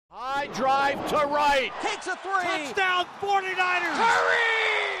drive to right. Takes a three. Touchdown 49ers.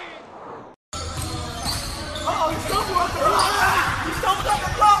 Hurry! Uh-oh, he stumbled up the rock. He stumbled up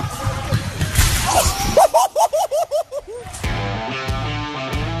the rock.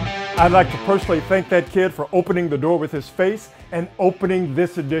 I'd like to personally thank that kid for opening the door with his face and opening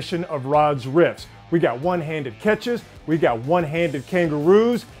this edition of Rod's Riffs. We got one-handed catches, we got one-handed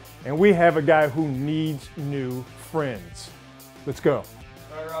kangaroos, and we have a guy who needs new friends. Let's go.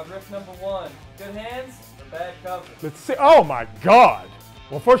 All right, Rod, riff number one. Good hands or bad coverage? Let's see. Oh my God.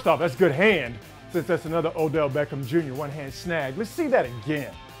 Well, first off, that's good hand, since that's another Odell Beckham Jr. one-hand snag. Let's see that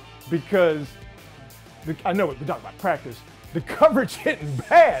again, because I know we're talking about practice. The coverage hitting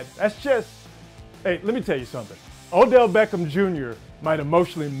bad. That's just, hey, let me tell you something. Odell Beckham Jr. might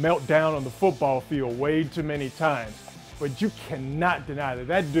emotionally melt down on the football field way too many times, but you cannot deny that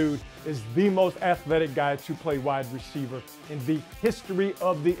that dude is the most athletic guy to play wide receiver in the history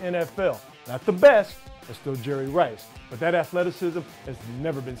of the NFL. Not the best, that's still Jerry Rice, but that athleticism has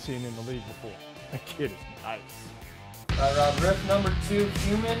never been seen in the league before. That kid is nice. All right, Rod, riff number two.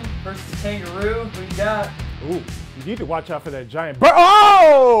 Human versus kangaroo. Who you got? Ooh, you need to watch out for that giant bird.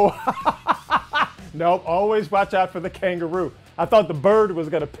 Oh! Nope, always watch out for the kangaroo. I thought the bird was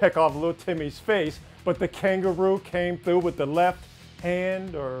going to peck off little Timmy's face, but the kangaroo came through with the left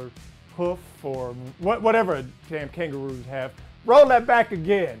hand or hoof or whatever damn kangaroos have. Roll that back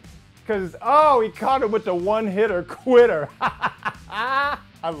again, because, oh, he caught it with the one-hitter quitter. I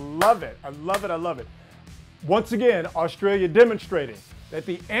love it. I love it. I love it. Once again, Australia demonstrating that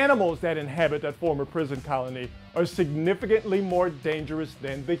the animals that inhabit that former prison colony are significantly more dangerous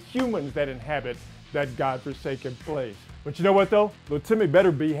than the humans that inhabit that godforsaken place. But you know what though? Little Timmy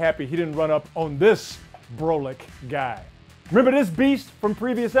better be happy he didn't run up on this brolic guy. Remember this beast from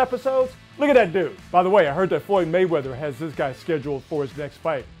previous episodes? Look at that dude. By the way, I heard that Floyd Mayweather has this guy scheduled for his next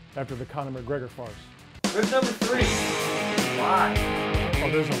fight after the Conor McGregor farce. Riff number three. Why? Oh,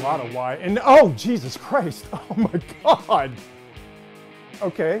 there's a lot of why. And oh, Jesus Christ. Oh my God.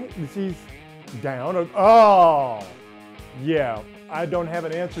 Okay, he's down. Oh, yeah. I don't have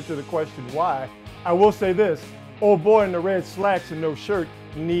an answer to the question why. I will say this. Old boy in the red slacks and no shirt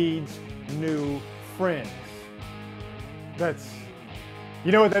needs new friends.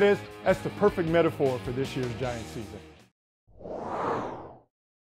 You know what that is? That's the perfect metaphor for this year's Giants season.